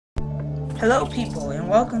Hello people, and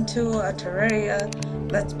welcome to a Terraria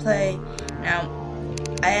Let's Play. Now,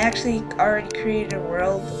 I actually already created a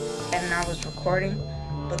world and I was recording,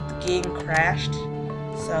 but the game crashed.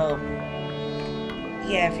 So,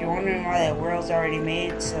 yeah, if you're wondering why that world's already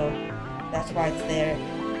made, so that's why it's there.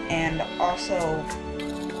 And also,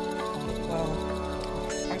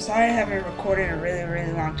 well, I'm sorry I haven't recorded in a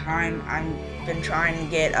really long time. I've been trying to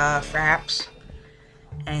get fraps.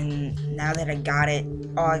 And now that I got it,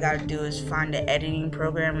 all I gotta do is find an editing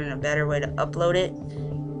program and a better way to upload it,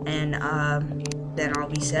 and then I'll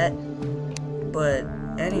be set. But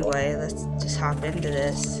anyway, let's just hop into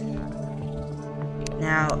this.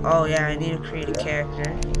 Now, oh yeah, I need to create a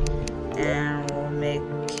character, and we'll make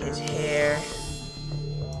his hair.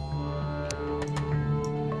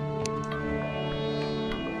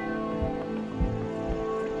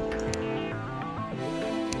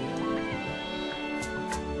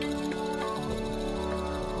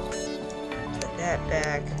 That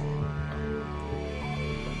back,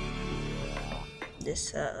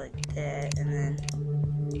 this like that, and then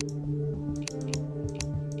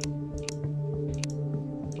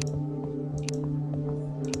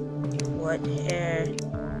what hair?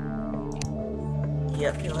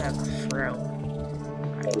 Yep, he'll have a fro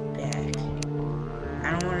right back. I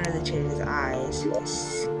don't want to really change his eyes, his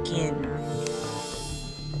skin.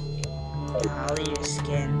 No, I'll leave his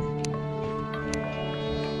skin.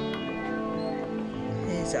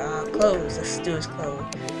 Clothes. Let's do his clothes.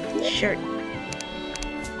 Shirt.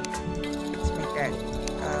 Let's make that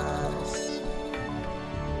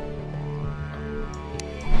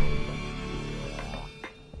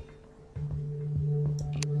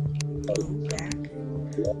blue back.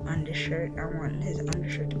 Undershirt. I want his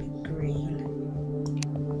undershirt to be green.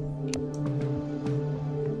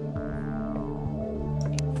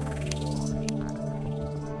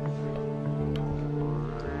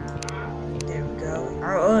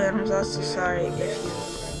 Oh, and I'm also sorry if you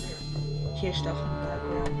hear stuff in the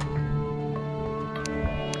background.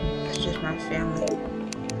 It's just my family.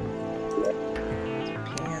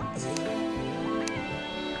 Pants.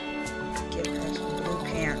 Get her some blue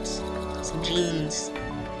pants. Some jeans.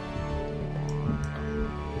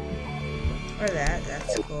 Or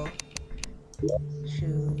that's cool.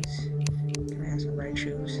 Shoes. Can I have some bright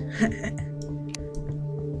shoes?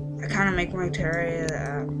 I kind of make my Terraria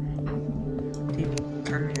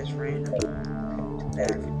kind of just random.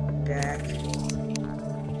 Back. He's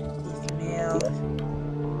male.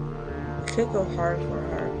 We could go hard for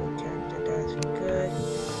hard, but character does good.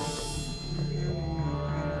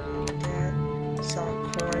 That.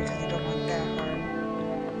 Soft core, because you don't want that hard.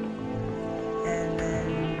 And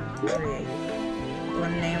then create. You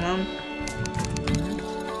want to name him?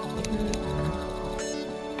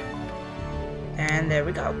 And there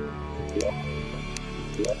we go.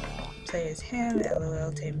 Play as him,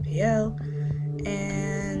 LOL TabanPL,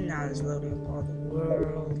 and now it's loading up all the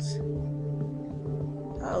worlds.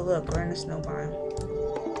 Oh look, we're in a snow biome.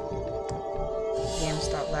 Game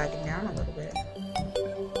stopped lagging down a little bit.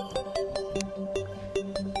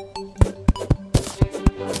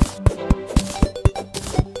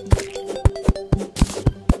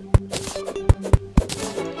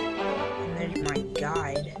 And there's my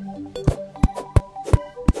guide.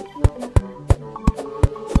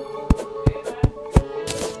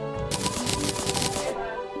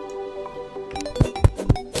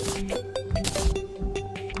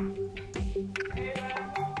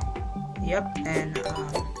 Yep, and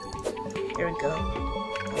here we go.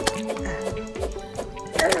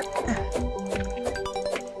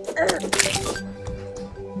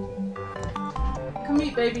 Come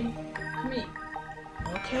eat, baby. Come eat.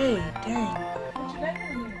 Okay, dang. What you doing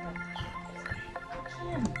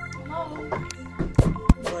here? No.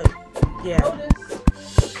 But yeah,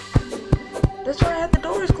 that's why I had the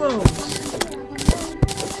doors closed.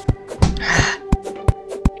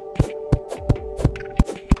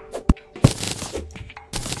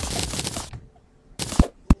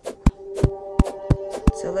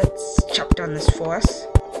 So let's chop down this forest.